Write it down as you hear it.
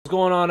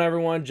Going on,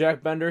 everyone?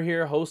 Jack Bender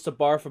here, host of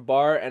Bar for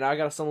Bar, and I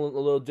got something a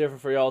little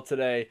different for y'all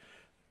today.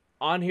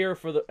 On here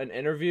for an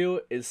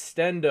interview is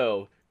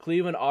Stendo,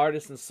 Cleveland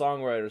artist and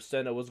songwriter.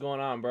 Stendo, what's going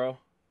on, bro?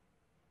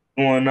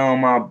 Going on,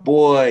 my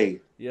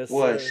boy? Yes,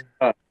 What's sir.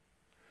 up?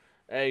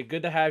 Hey,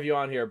 good to have you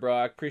on here, bro.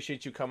 I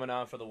appreciate you coming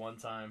on for the one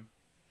time.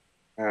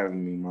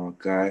 Having me, my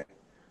guy.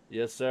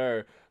 Yes,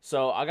 sir.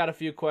 So I got a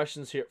few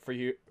questions here for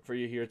you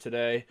here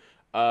today.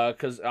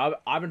 Cause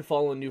I've been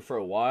following you for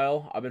a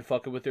while. I've been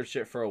fucking with your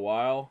shit for a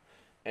while,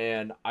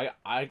 and I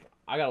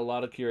got a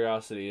lot of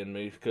curiosity in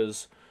me.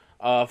 Cause,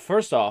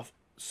 first off,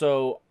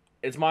 so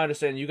it's my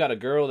understanding you got a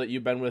girl that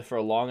you've been with for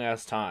a long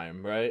ass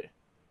time, right?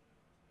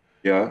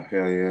 Yeah,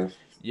 hell yeah.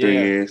 three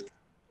Yeah. years.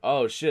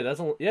 Oh shit,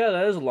 yeah,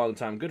 that is a long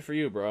time. Good for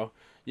you, bro.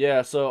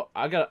 Yeah, so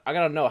I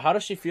gotta know, how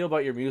does she feel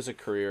about your music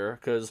career?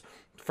 Because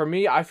for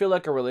me, I feel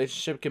like a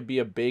relationship can be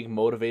a big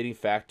motivating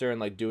factor in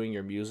like doing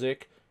your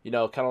music. You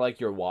know, kind of like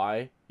your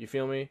why. You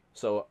feel me?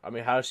 So I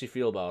mean, how does she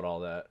feel about all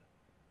that?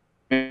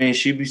 I mean,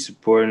 she be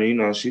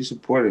supporting. She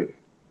supported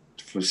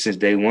for since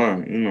day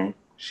one.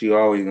 She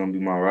always gonna be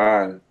my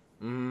ride.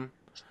 Mm-hmm.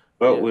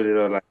 Up Yeah. with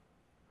it, like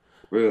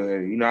real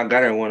heavy. I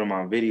got her in one of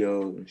my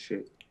videos and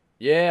shit.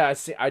 Yeah, I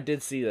see. I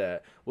did see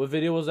that. What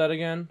video was that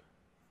again?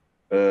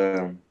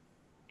 Um,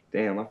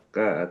 Damn, I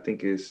forgot.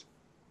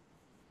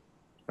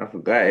 I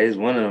forgot. It's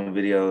one of them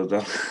videos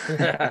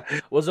though.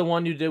 Was it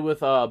one you did with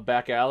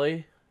Back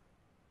Alley?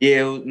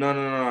 Yeah, no, no,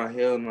 no,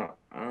 hell no.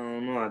 I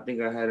don't know. I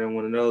think I had it in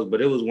one of those,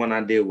 but it was one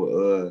I did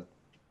with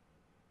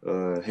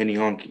Henny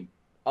Honky.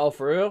 Oh,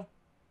 for real?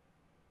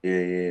 Yeah,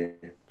 yeah.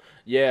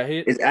 Yeah, he.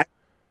 It's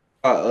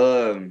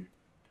actually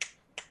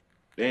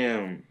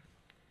damn,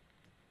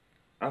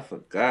 I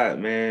forgot,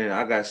 man.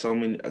 I got so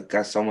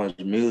much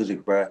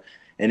music, bro,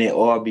 and it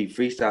all be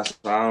freestyle, so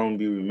I don't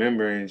be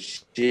remembering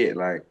shit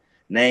like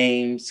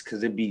names,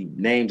 cause it be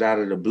names out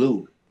of the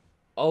blue.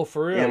 Oh,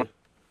 for Damn, real?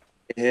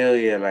 hell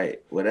yeah,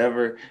 like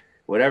whatever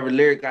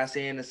lyric I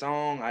say in the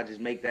song, I just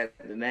make that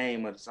the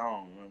name of the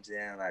song. You know what I'm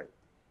saying? Like,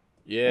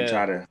 and Yeah.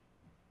 try to,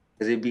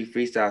 cause it be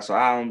freestyle, so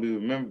I don't be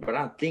remember. But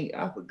I think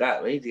I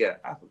forgot.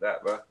 I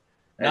forgot, bro.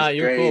 Nah, That's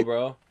you cool, crazy.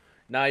 bro.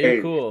 Nah, you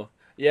Crazy. cool.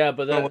 Yeah,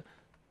 but that.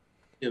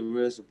 She a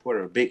real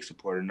supporter, a big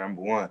supporter,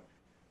 number one.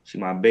 She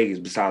my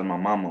biggest besides my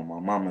mama. My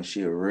mama,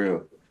 she a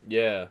real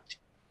Yeah.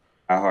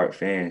 heart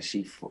fan.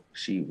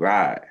 She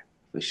ride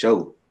for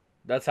sure.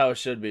 That's how it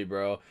should be,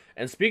 bro.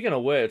 And speaking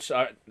of which,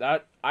 I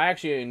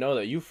actually didn't know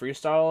that you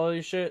freestyle all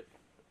this shit.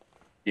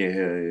 Yeah,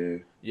 hell yeah.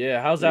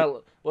 Yeah, how's Yeah.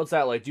 that? What's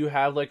that like? Do you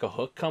have like a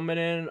hook coming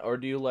in, or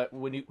do you like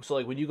when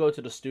you go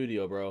to the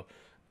studio, bro?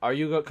 Are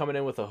you coming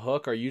in with a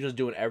hook, or are you just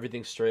doing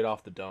everything straight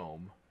off the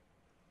dome?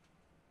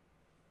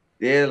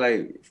 Yeah,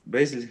 like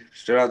basically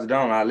straight out the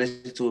dome. I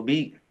listen to a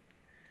beat.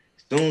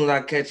 As soon as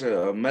I catch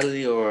a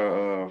melody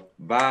or a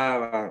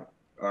vibe,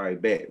 all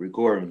right, bet,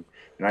 record me.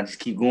 And I just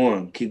keep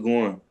going, keep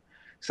going.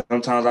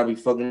 Sometimes I be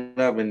fucking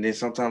up, and then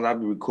sometimes I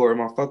be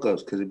recording my fuck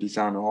ups because it be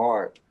sounding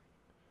hard.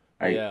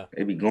 Like Yeah,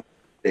 it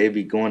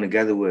be going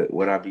together with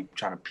what I be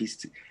trying to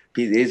piece.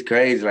 It's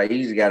crazy. Like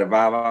you just got to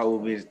vibe out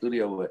with me in the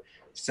studio, but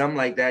something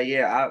like that.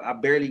 Yeah, I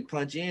barely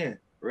punch in.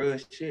 Real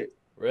shit.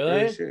 Real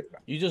really? shit.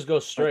 You just go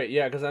straight?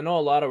 Yeah, because I know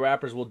a lot of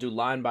rappers will do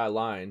line by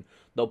line.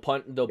 They'll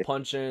punch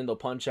in, they'll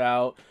punch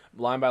out,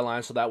 line by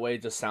line, so that way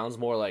it just sounds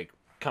more like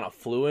kind of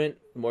fluent,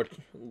 more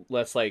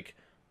less like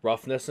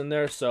roughness in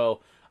there.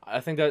 So I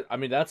think that I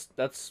mean that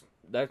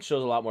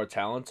shows a lot more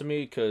talent to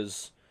me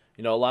because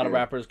you know a lot of Yeah.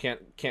 rappers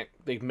can't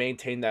they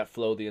maintain that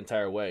flow the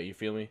entire way. You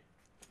feel me?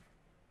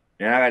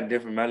 And I got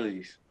different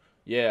melodies.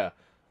 Yeah,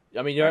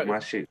 I mean Like you're my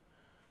shit.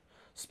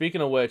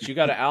 speaking of which, you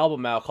got an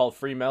album out called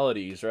Free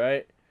Melodies,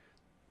 right?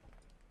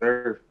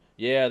 Surf.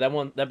 Yeah, that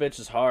bitch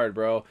is hard,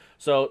 bro.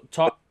 So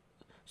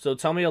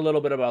tell me a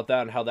little bit about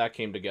that and how that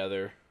came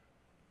together.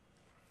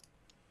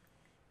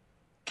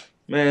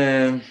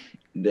 Man,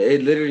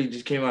 it literally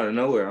just came out of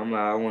nowhere. I'm like,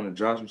 I want to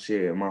drop some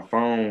shit. And my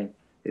phone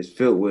is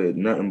filled with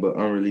nothing but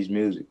unreleased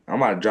music.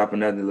 I'm about to drop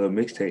another little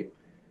mixtape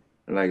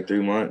in like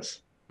 3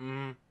 months.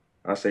 Mm,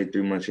 I'll say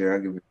 3 months here. I'll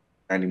give it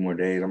 90 more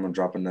days. I'm gonna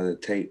drop another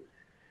tape.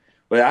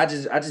 But I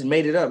just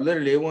made it up.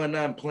 Literally, it wasn't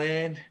nothing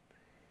planned.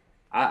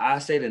 I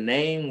say the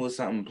name was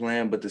something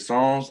planned, but the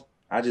songs,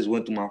 I just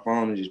went through my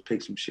phone and just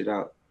picked some shit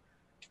out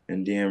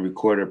and then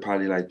recorded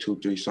probably like two,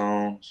 three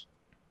songs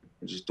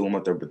and just threw them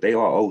up there. But they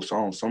are old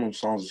songs. Some of them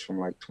songs is from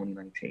like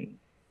 2019.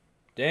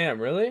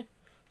 damn, really?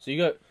 So you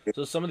got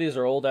so some of these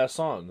are old ass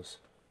songs.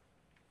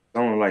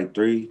 Some are like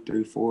three,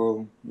 four of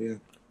them. Yeah,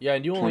 Yeah,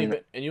 twenty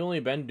and you only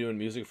been doing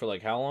music for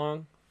like how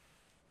long?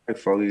 like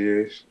 4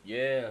 years.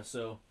 Yeah,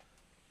 so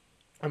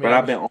I mean But I've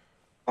I'm been on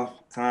off,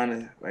 kind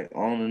of like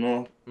on and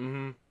off.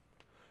 mm-hmm.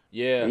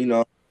 Yeah, You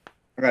know,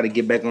 I got to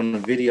get back on the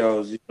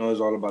videos. It's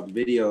all about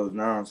the videos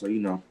now. So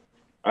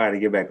I got to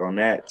get back on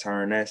that,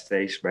 turn that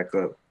stage back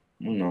up.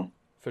 You know,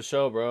 for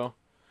sure, bro.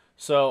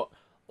 So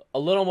a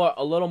little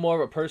more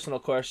of a personal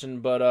question,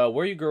 but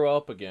where you grew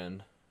up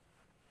again?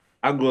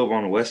 I grew up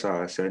on the west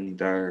side,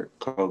 73rd,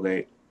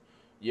 Colgate.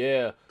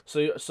 Yeah.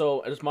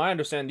 So it's my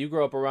understanding you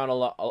grew up around a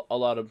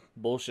lot of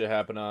bullshit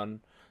happening on.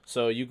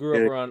 So you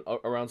grew up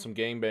around some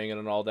gangbanging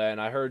and all that,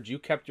 and I heard you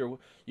kind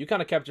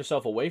of kept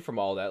yourself away from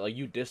all that. Like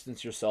you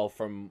distanced yourself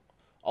from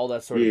all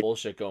that sort of Yeah,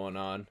 bullshit going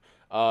on.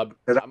 Uh,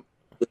 cause I'm,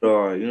 you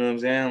know what I'm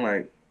saying?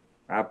 Like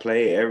I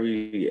play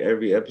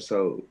every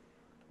episode.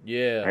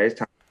 yeah. Like, it's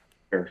time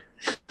for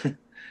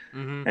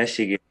Mm-hmm. that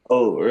shit get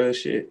old, real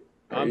shit.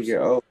 Like, I'm it s-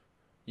 get old.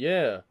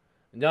 yeah.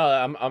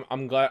 No,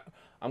 I'm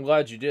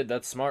glad you did.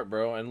 That's smart,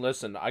 bro. And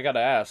listen, I gotta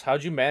ask, how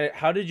did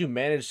you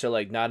manage to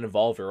like not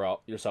involve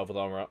yourself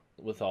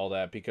with all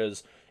that?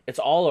 Because it's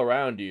all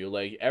around you.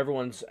 Like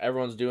everyone's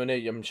doing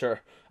it. I'm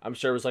sure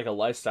it was like a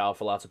lifestyle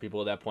for lots of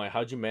people at that point.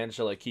 How'd you manage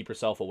to like keep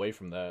yourself away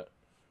from that?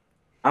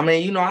 I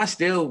mean, I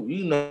still,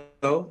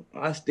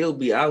 I still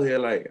be out here.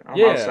 Like I'm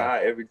Yeah.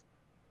 outside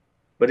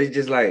but it's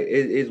just like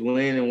it's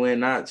when and when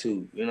not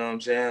to. You know what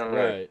I'm saying? Like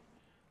Right.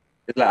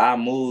 it's like I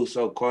move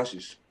so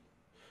cautious.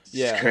 It's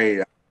Yeah.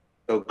 crazy,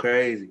 so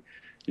crazy.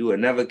 You would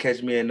never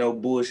catch me in no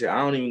bullshit. I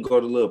don't even go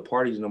to little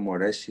parties no more.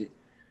 That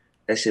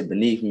shit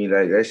beneath me.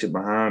 Like that shit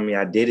behind me.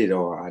 I did it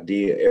all. I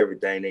did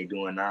everything they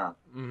doing now.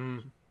 Mm-hmm.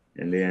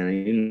 And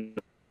then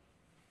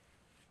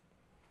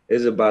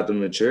it's about the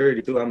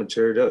maturity too. I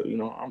matured up.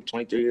 I'm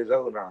 23 years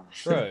old now.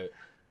 Right.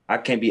 I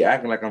can't be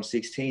acting like I'm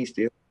 16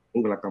 still,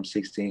 moving like I'm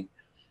 16.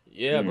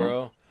 Yeah, You know,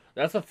 bro.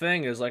 That's the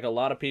thing is like a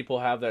lot of people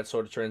have that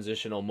sort of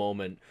transitional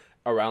moment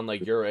around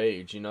like your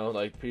age, you know?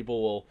 Like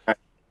people will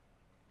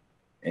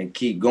and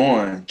keep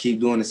going, keep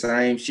doing the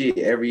same shit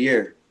every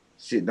year.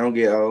 Shit don't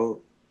get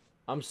old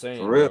I'm for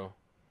saying, real bro.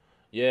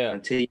 Yeah.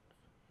 until you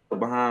go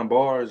behind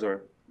bars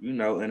or in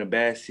a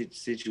bad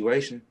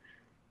situation.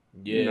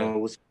 Yeah.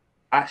 With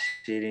hot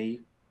shit in you.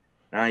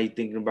 Now you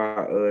thinking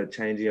about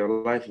changing your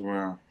life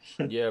around.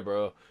 Yeah,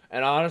 bro.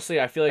 And honestly,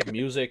 I feel like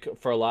music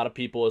for a lot of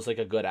people is like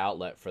a good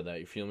outlet for that.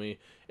 You feel me?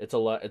 It's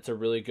a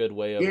really good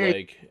way of Yeah,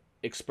 like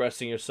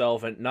expressing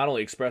yourself and not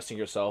only expressing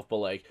yourself, but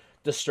like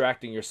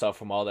distracting yourself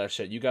from all that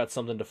shit. You got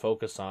something to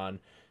focus on.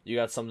 You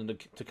got something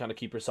to kind of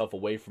keep yourself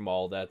away from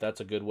all that. That's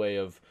a good way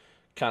of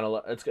kind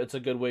of it's a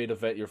good way to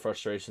vent your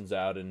frustrations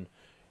out and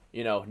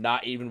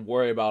not even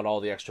worry about all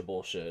the extra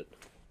bullshit.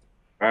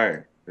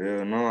 right.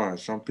 Hell no.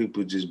 Some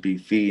people just be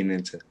feeding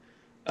into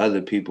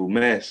other people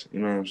mess. You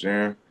know what I'm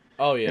saying?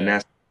 Oh And yeah.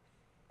 that's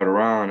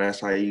around. That's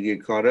how you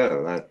get caught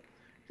up. Like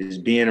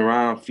just being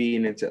around,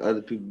 feeding into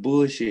other people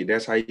bullshit.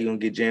 That's how you gonna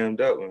get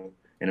jammed up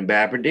in a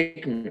bad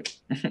predicament.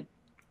 For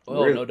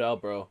Oh, real. no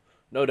doubt, bro.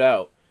 No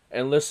doubt.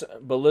 And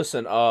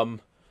listen, on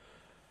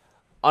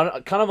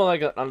kind of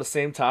like on the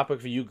same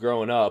topic for you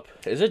growing up,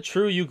 is it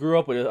true you grew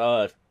up with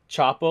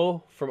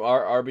Chapo from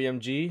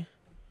RBMG?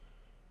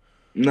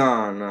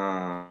 Nah,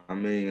 nah. I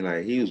mean,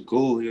 like he was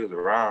cool. He was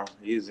around.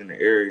 He was in the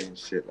area and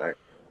shit. Like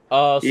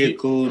So he a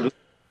cool dude.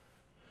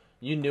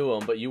 you knew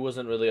him, but you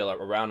wasn't really like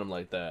around him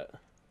like that.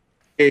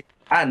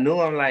 I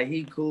knew him. Like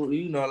he cool.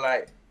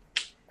 Like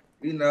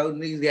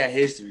niggas got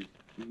history.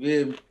 You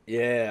feel me?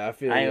 Yeah, I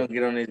feel I ain't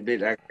you. gonna get on this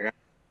bitch. Yeah,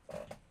 I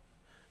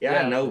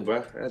Yeah, I know, feel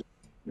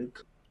you.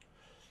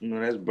 bro.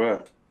 That's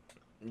bro.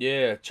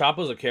 Yeah,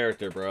 Chapo's a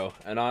character, bro,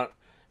 and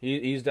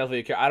he's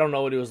definitely I don't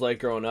know what he was like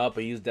growing up,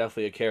 but he's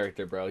definitely a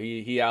character, bro.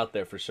 He out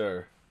there for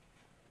sure.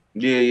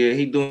 Yeah, yeah.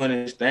 He doing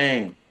his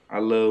thing. I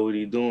love what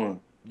he doing.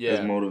 That's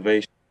Yeah,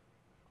 motivation.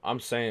 I'm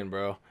saying,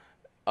 bro.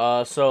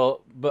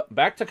 But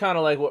back to kind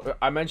of like what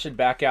I mentioned,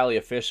 back alley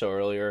official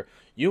earlier.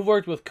 You've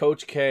worked with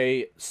Coach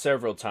K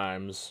several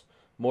times,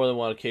 more than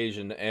one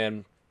occasion,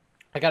 and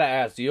I gotta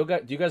ask, do you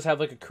guys have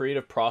like a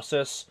creative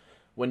process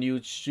when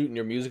you shooting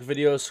your music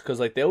videos? Because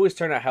like they always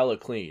turn out hella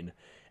clean,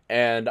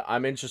 and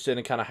I'm interested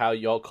in kind of how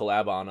y'all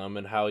collab on them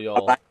and how I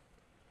y'all. like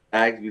to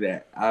ask you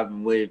that. I've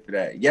been waiting for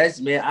that. Yes,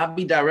 man. I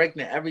be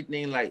directing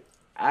everything. Like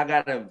I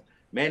gotta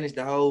manage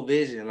the whole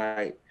vision.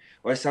 Like,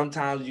 or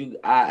sometimes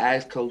I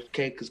ask Coach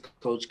K because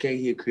Coach K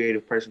he a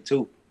creative person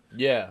too.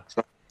 Yeah,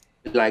 So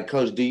like,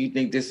 Coach, do you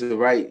think this is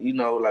right?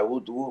 Like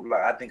whoop, whoop,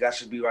 like I think I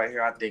should be right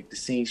here. I think the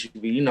scene should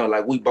be.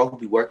 Like we both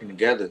be working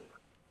together.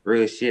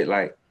 Real shit.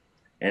 Like,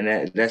 and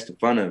that's the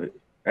fun of it.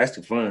 That's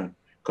the fun.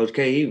 Coach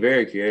K, he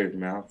very creative,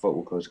 man. I fuck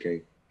with Coach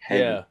K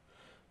heavy. yeah.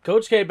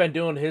 Coach K been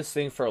doing his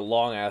thing for a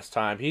long ass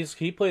time.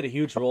 He played a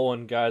huge role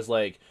in guys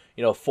like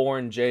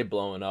Foreign J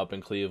blowing up in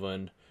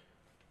Cleveland.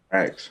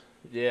 Facts.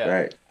 Yeah,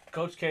 Right.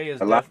 Coach K is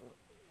A lot. def.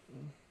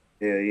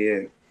 Yeah, yeah.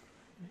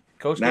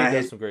 Coach K Now does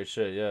his some great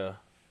shit. Yeah.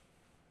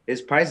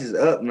 his price is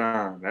up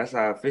now. That's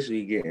how official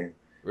he getting. Hell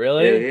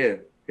Really? yeah.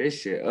 His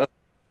shit up.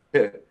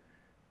 Hell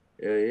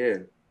yeah.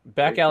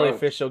 Back Big alley props.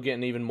 official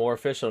getting even more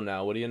official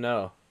now. What do you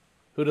know?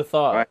 Who'd have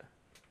thought? Right. I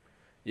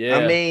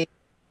Yeah. mean,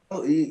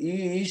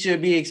 you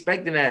should be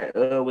expecting that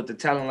with the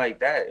talent like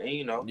that.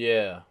 And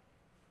Yeah.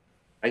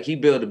 like he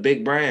built a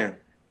big brand.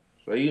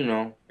 So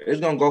it's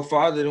gonna go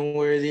farther than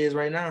where it is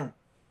right now.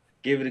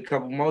 Give it a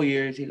couple more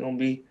years, it's gonna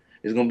be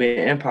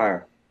an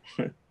empire.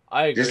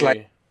 I Just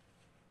like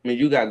agree.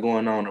 you got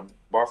going on a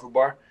bar for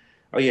bar.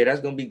 Oh yeah,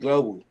 that's gonna be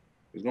global.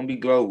 It's gonna be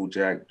global,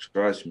 Jack.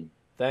 Trust me.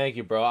 Thank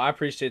you, bro. I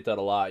appreciate that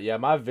a lot. Yeah,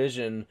 my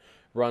vision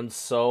runs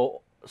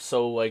so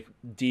so like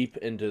deep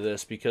into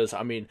this? Because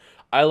I mean,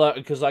 I love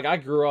because like I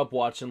grew up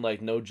watching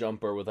like No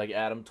Jumper with like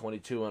Adam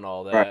 22 and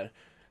all Right. that.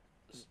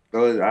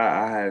 Those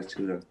I have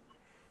too the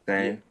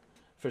Yeah, same.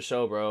 for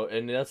sure, bro.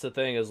 And that's the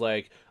thing is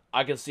like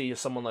I can see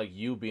someone like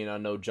you being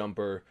on No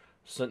Jumper,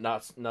 so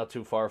not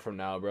too far from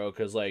now, bro.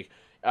 Because like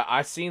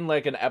I seen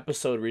like an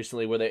episode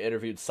recently where they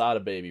interviewed Sada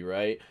Baby,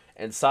 right?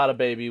 And Sada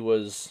Baby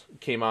was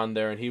came on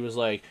there and he was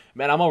like,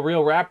 "Man, I'm a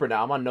real rapper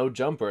now. I'm on No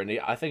Jumper." And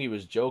I think he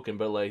was joking,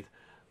 but like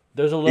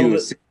there's a He little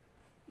bit, was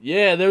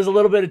yeah, there's a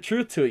little bit of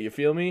truth to it. You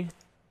feel me?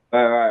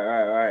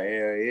 right.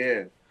 Yeah,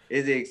 yeah.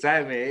 It's the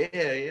excitement.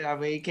 Yeah, yeah. I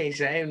mean, you can't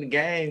shame the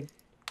game.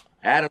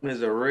 Adam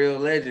is a real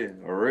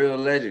legend. A real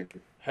legend.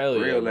 Hell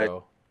yeah, Real legend.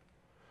 bro.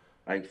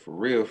 Like for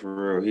real,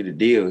 for real. He the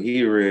deal.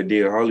 He the real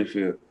deal.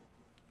 Holyfield.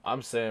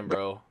 I'm saying,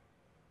 bro.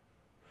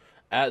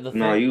 At the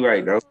No, thing, you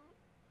right though.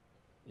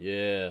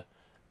 yeah,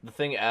 the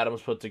thing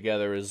Adams put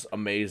together is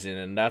amazing,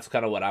 and that's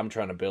kind of what I'm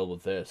trying to build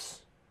with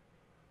this.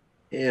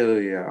 Hell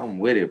yeah, I'm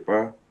with it,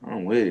 bro.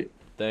 I'm with it.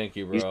 Thank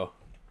you, He bro.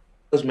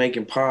 was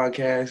making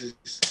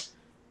podcasts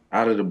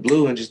out of the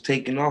blue and just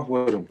taking off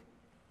with them.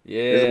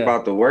 It's Yeah,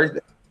 about the work.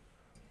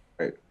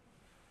 Like,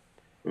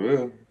 for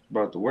real. It's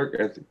about the work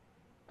ethic.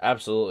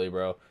 absolutely,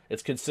 bro.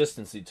 It's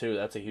consistency too.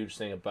 That's a huge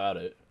thing about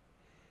it.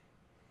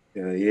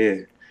 Yeah, yeah.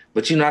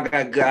 But you know,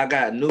 I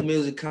got new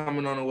music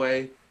coming on the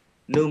way,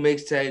 new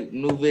mixtape,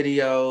 new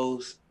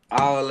videos,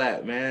 all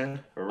that,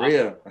 man. For I,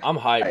 real. I'm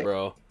hyped, Like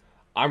bro.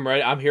 I'm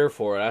ready. I'm here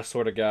for it. I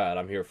swear to God,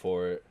 I'm here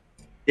for it.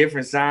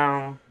 different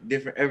sound,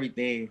 different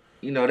everything.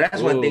 You know,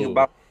 that's one thing Ooh,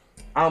 about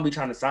I don't be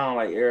trying to sound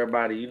like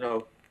everybody, you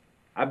know.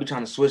 I be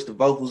trying to switch the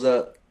vocals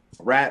up,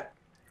 rap,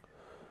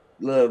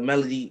 little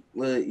melody,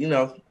 little, you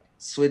know,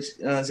 switch,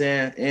 you know what I'm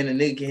saying? And the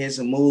nigga can hit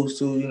some moves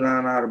too, you know,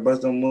 I know how to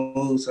bust them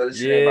moves, so this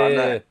shit ain't about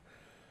nothing.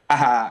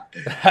 yeah,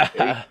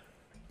 Yeah,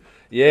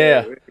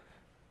 yeah. yeah.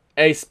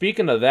 Hey,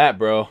 speaking of that,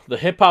 bro, the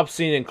hip hop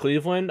scene in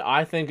Cleveland,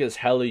 I think is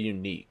hella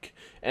unique.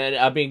 And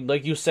I mean,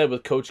 like you said,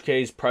 with Coach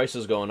K's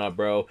prices going up,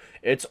 bro,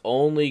 it's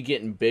only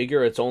getting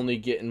bigger. It's only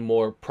getting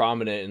more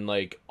prominent in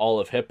like all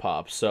of hip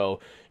hop.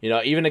 So,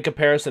 even in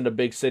comparison to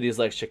big cities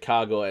like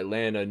Chicago,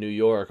 Atlanta, New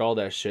York, all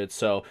that shit.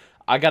 So,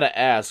 I gotta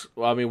ask,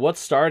 I mean, what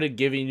started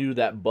giving you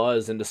that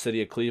buzz in the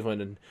city of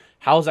Cleveland, and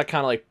how has that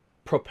kind of like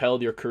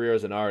propelled your career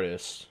as an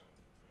artist?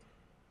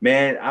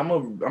 Man, I'm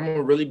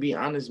gonna really be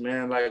honest,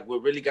 man. Like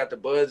what really got the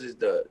buzz is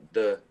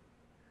the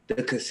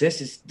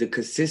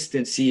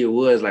consistency it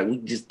was. Like we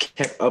just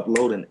kept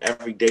uploading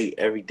every day.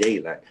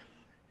 Like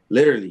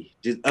literally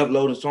just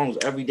uploading songs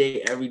every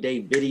day,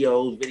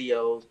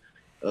 videos,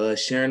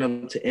 sharing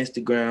them to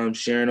Instagram,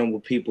 sharing them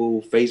with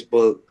people,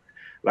 Facebook.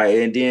 Like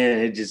and then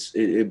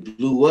it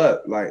blew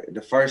up. Like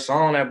the first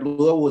song that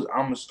blew up was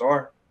I'm a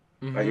Star.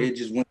 Like Mm-hmm. it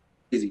just went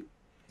crazy.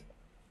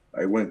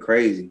 Like went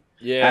crazy.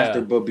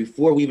 After Yeah. but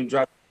before we even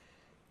dropped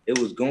it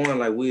was going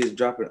like we was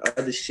dropping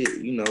other shit,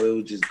 you know, it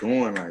was just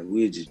going like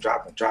we was just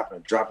dropping.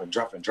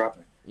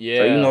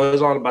 So, you Yeah. know,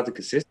 it's all about the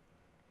consistency.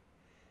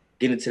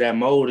 Getting into that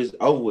mode is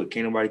over with.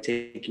 Can't nobody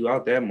take you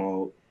out that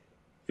mode.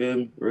 Feel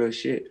me? Real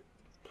shit.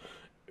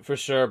 For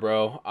sure,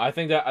 bro. I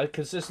think that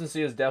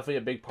consistency is definitely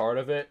a big part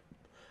of it.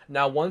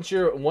 Now,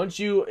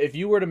 if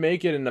you were to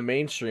make it in the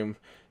mainstream,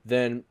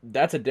 then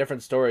that's a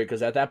different story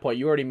because at that point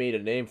you already made a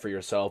name for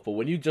yourself. But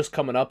when you just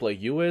coming up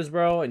like you is,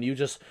 bro, and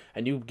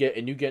you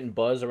getting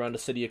buzz around the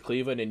city of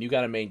Cleveland and you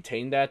got to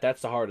maintain that,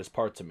 that's the hardest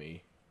part to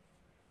me.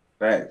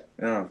 Facts.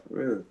 Yeah, for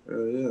real.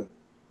 Hell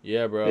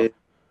Yeah, yeah. bro.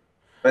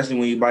 Especially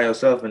when you by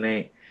yourself and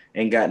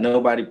ain't got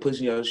nobody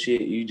pushing your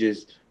shit. You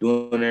just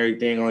doing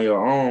everything on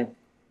your own.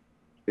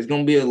 It's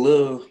gonna be a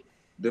little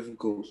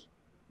difficult,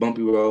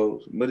 bumpy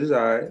roads, but it's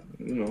all right.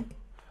 You know.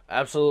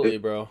 Absolutely,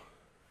 bro.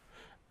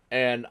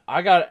 And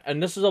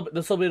this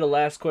will be the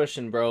last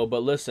question, bro.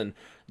 But listen,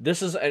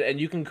 this is and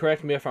you can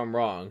correct me if I'm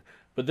wrong.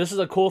 But this is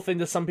a cool thing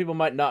that some people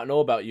might not know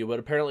about you. But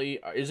apparently,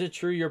 is it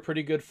true you're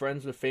pretty good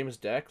friends with Famous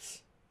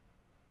Dex?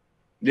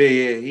 Yeah,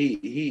 yeah.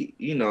 He.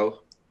 You know.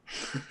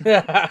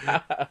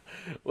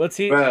 What's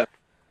he? Bruh,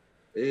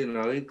 you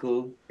know, he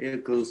cool. He a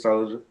cool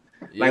soldier.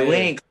 Like we Yeah,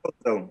 ain't close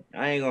though.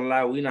 I ain't gonna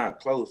lie, we not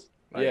close.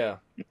 Like yeah,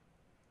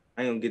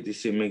 I ain't gonna get this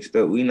shit mixed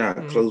up. We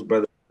not hmm close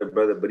brother,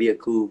 but he a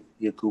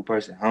cool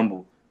person.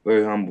 Humble.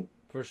 Very humble.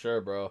 for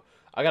sure, bro.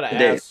 I gotta Today.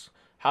 ask,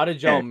 how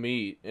did y'all Yeah.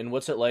 meet, and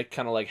what's it like,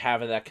 kind of like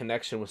having that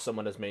connection with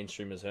someone as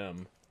mainstream as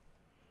him?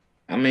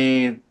 I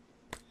mean,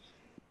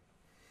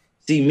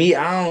 see me,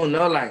 I don't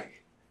know, like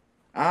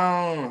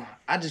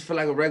I just feel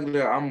like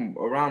I'm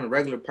around a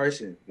regular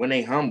person when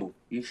they humble.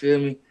 You feel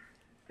me?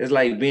 It's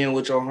like being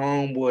with your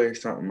homeboy or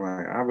something.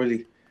 Like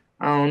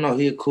I don't know.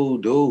 He a cool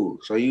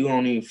dude, so you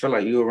don't even feel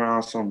like you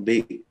around some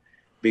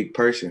big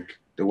person.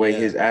 The way Yeah,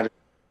 his attitude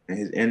and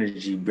his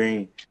energy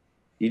bring,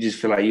 you just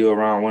feel like you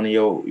around one of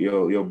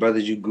your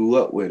brothers you grew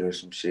up with or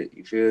some shit.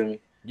 You feel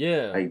me?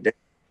 yeah, Like that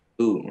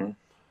dude, man.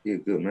 He a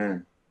good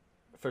man.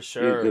 for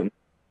He a good sure. man.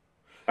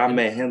 I And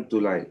met him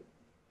through like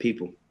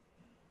people.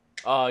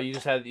 you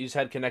just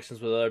had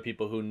connections with other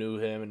people who knew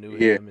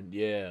Yeah, him, and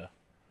yeah.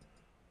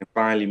 and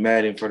finally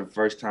met him for the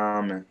first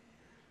time, and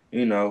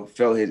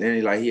felt his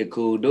energy like he a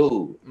cool dude. He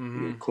a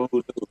Mm-hmm. cool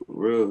dude,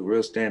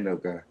 real stand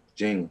up guy,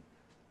 genuine.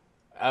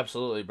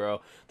 Absolutely,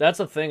 bro. That's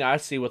a thing I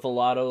see with a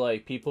lot of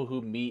like people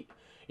who meet.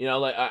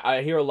 Like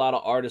I hear a lot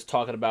of artists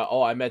talking about,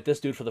 oh, I met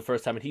this dude for the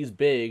first time and he's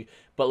big,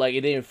 but like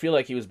it didn't feel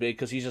like he was big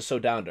because he's just so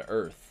down to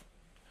earth.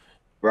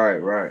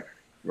 Right,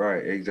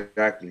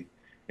 exactly.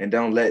 And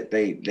don't let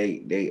they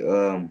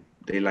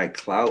like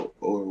clout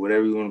or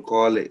whatever you want to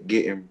call it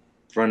get in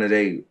front of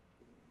they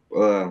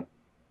uh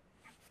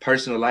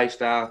personal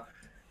lifestyle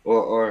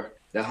or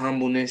the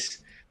humbleness.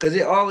 Cause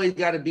it always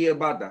got to be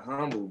about the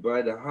humble,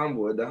 bro. The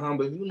humble. If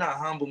you're not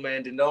humble,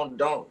 man, then don't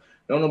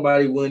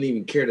nobody wouldn't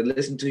even care to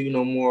listen to you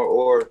no more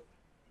or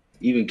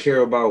even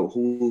care about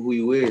who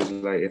you is.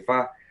 Like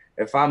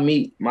if I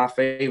meet my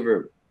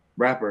favorite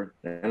rapper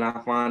and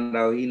I find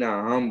out he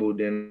not humble,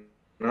 then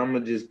I'm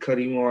gonna just cut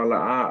him off.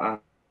 Like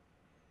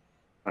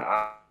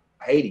I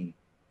hate him.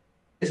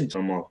 Listen to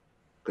him off,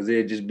 cause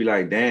it'd just be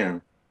like, damn,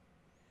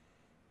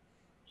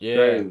 Yeah,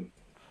 crazy.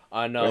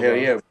 I But know, hell bro.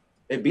 yeah,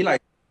 it'd be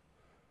like.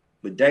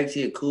 But Dex,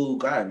 he a cool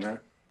guy, man.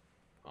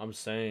 I'm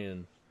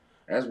saying,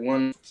 That's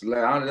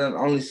the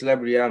only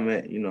celebrity I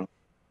met.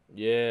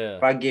 yeah,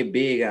 If I get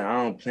big,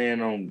 I don't plan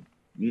on,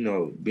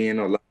 being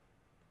no.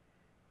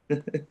 I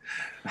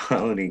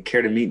don't even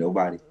care to meet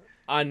nobody.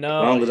 I As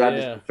know, long as I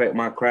just yeah, perfect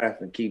my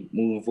craft and keep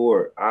moving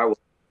forward, I would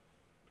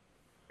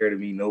care to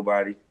meet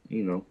nobody.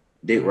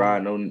 Dick mm-hmm.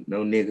 ride, no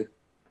nigga.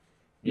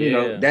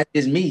 Yeah, That's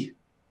just me.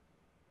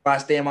 If I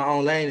stay in my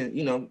own lane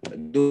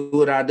and do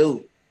what I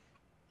do,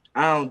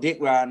 I don't dick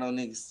ride no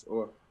niggas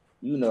or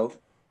you know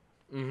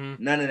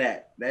mm-hmm. none of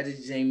that. That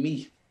just ain't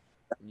me.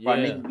 Why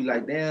Yeah. niggas be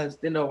like, damn,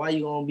 Stendo, why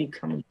you gonna be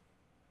coming?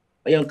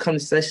 Why you don't come to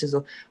sessions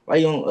or why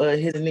you don't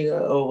hit a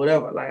nigga or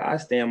whatever? Like I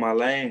stay in my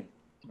lane.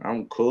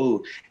 I'm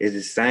cool. It's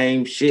the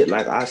same shit.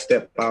 Like I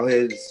step out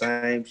here, it's the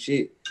same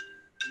shit.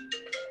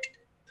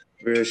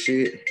 Real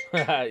shit.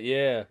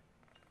 Yeah.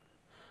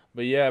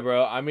 But yeah,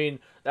 bro. I mean,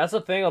 that's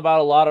the thing about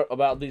a lot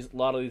of these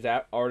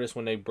artists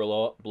when they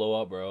blow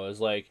up, bro.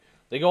 Is like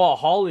they go all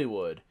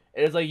Hollywood.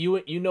 And it's like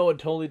you know a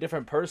totally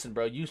different person,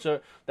 bro.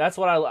 That's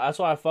what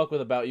I fuck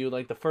with about you.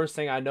 Like the first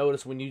thing I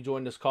noticed when you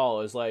joined this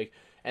call is like,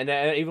 and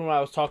then, even when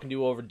I was talking to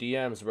you over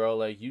DMs, bro,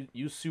 like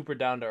you super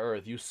down to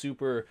earth. You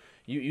super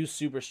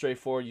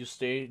straightforward. You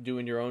stay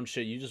doing your own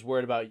shit. You just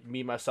worried about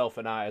me, myself,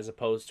 and I, as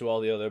opposed to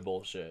all the other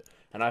bullshit.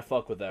 And I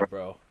fuck with that,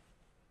 bro.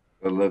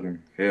 Good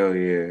looking. Hell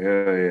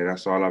yeah.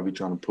 That's all I be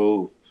trying to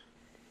prove.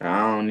 I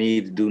don't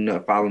need to do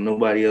nothing, follow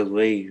nobody else's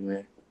ways,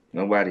 man.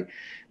 Nobody.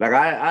 Like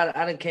I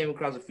done came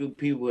across a few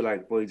people.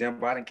 Like for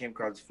example, I done came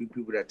across a few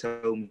people that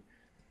told me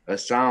a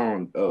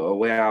sound, a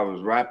way I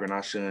was rapping,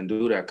 I shouldn't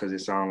do that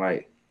because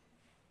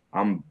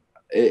I'm.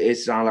 It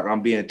sound like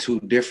I'm being too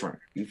different.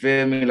 You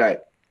feel me?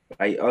 Like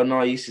oh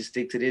no, you should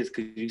stick to this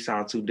because you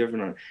sound too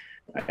different.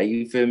 Like,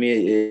 you feel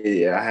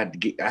me? I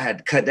had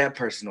to cut that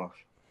person off.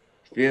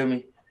 You feel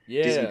me?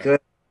 Just Yeah. because,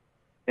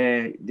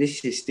 and this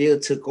shit still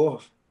took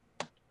off.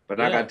 But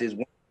I Yeah. got this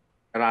one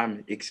that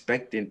I'm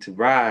expecting to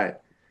ride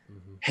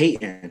Hmm.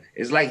 hating.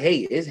 It's like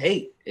hate. It's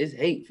hate. It's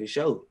hate for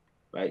sure.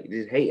 Like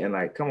just hating.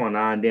 Like come on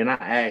now. And then I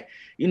ask,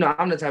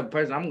 I'm the type of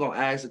person I'm gonna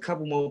ask a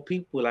couple more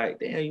people. Like,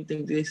 damn, you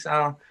think this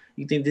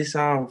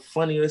sound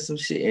funny or some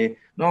shit? And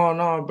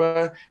no,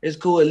 bro, it's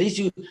cool. At least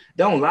you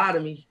don't lie to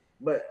me.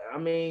 But I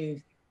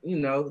mean,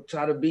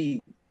 try to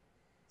be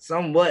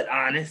somewhat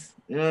honest.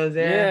 You know what I'm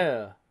saying?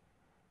 Yeah.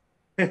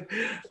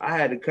 I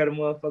had to cut a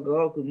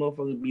motherfucker off because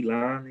motherfuckers be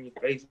lying in your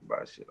face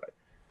about shit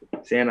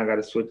like saying I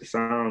gotta switch the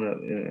sound up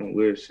and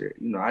weird shit.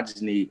 I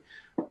just need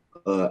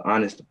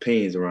honest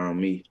opinions around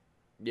me.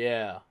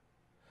 Yeah.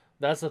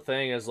 That's the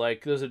thing is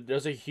like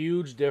there's a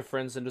huge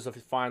difference and there's a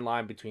fine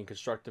line between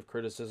constructive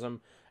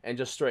criticism and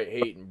just straight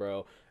hating,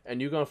 bro. And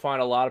you're gonna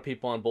find a lot of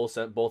people on both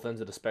ends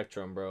of the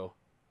spectrum, bro.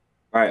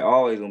 Right,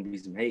 always gonna be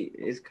some hate.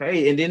 It's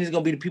crazy, and then it's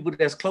gonna be the people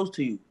that's close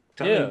to you.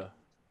 Yeah.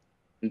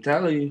 I'm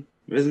telling you,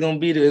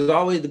 it's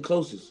always the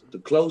closest,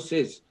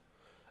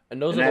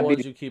 And those and are the that be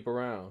ones you keep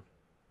around.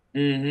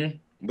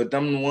 But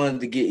them the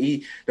ones to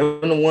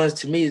them the ones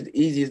to me is the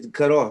easiest to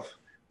cut off,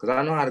 cause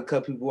I know how to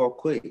cut people off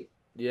quick.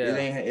 Yeah.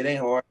 It ain't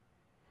hard.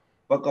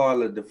 Fuck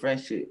all of the friend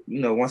shit.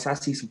 Once I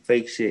see some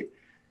fake shit,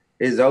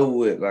 it's over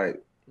with.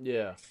 Like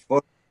Yeah.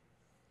 fuck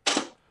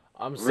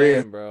I'm real.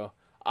 saying, bro.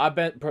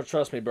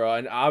 Trust me, bro.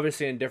 And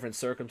obviously in different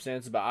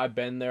circumstances, but I've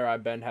been there.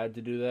 I've been had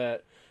to do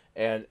that,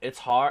 and it's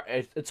hard.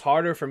 It's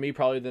harder for me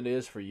probably than it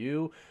is for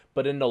you.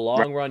 But in the Right.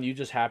 long run, you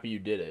just happy you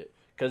did it.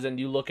 Because then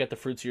you look at the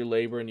fruits of your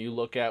labor and you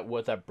look at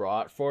what that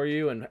brought for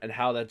you and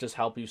how that just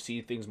helped you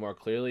see things more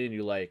clearly. And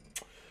you're like,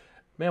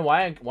 man,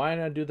 why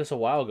didn't I do this a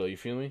while ago? You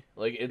feel me?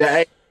 Like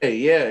Yeah, it's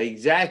yeah,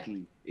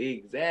 exactly.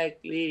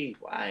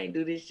 Why I ain't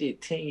do this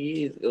shit 10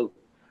 years ago?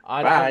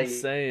 I'm Right.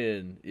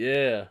 saying,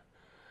 yeah.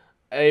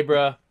 Hey,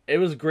 bro, it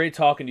was great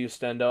talking to you,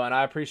 Stendo, and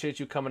I appreciate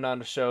you coming on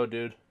the show,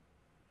 dude.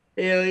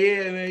 Hell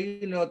yeah,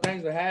 man.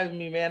 Thanks for having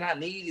me, man. I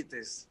needed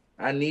this.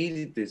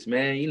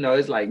 Man.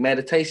 It's like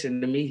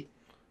meditation to me.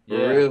 For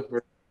Yeah.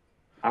 real.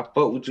 I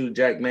fuck with you,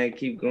 Jack, man.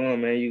 Keep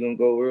going, man. You gonna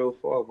go real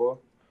far, boy.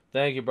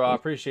 Thank you, bro. I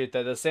appreciate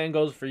that. The same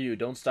goes for you.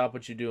 Don't stop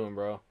what you're doing,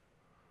 bro.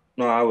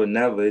 No, I would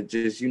never. It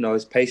just,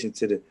 it's patience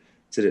to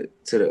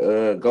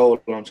the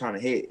goal I'm trying to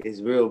hit.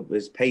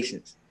 It's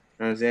patience.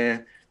 You know what I'm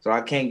saying? So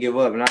I can't give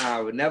up, and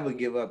I would never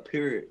give up.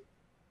 Period.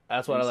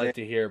 That's You know what what I I'm saying? like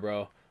to hear,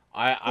 bro.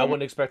 I Come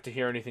wouldn't expect to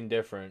hear anything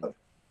different. on,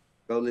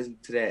 go listen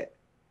to that.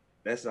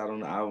 That's out on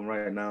the album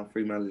right now.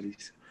 Free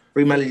Melodies.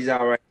 Free Melodies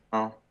out right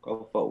now.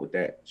 Go fuck with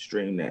that.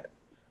 Stream that.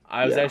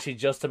 I was Yeah. actually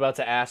just about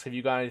to ask if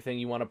you got anything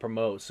you want to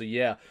promote. So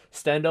yeah,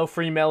 Stendo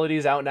Free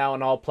Melodies out now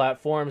on all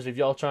platforms. If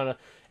y'all trying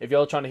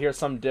to hear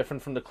something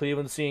different from the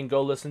Cleveland scene,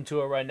 go listen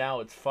to it right now.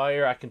 It's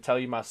fire. I can tell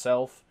you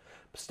myself.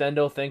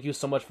 Stendo, thank you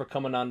so much for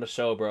coming on the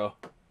show, bro.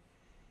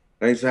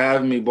 Thanks for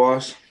having me,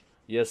 boss.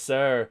 Yes,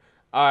 sir.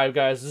 All right,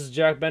 guys. This is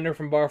Jack Bender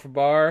from Bar for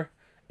Bar.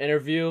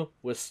 Interview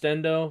with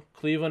Stendo,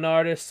 Cleveland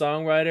artist,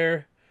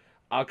 songwriter.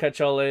 I'll catch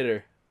y'all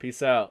later.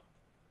 Peace out.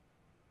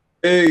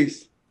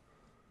 Peace.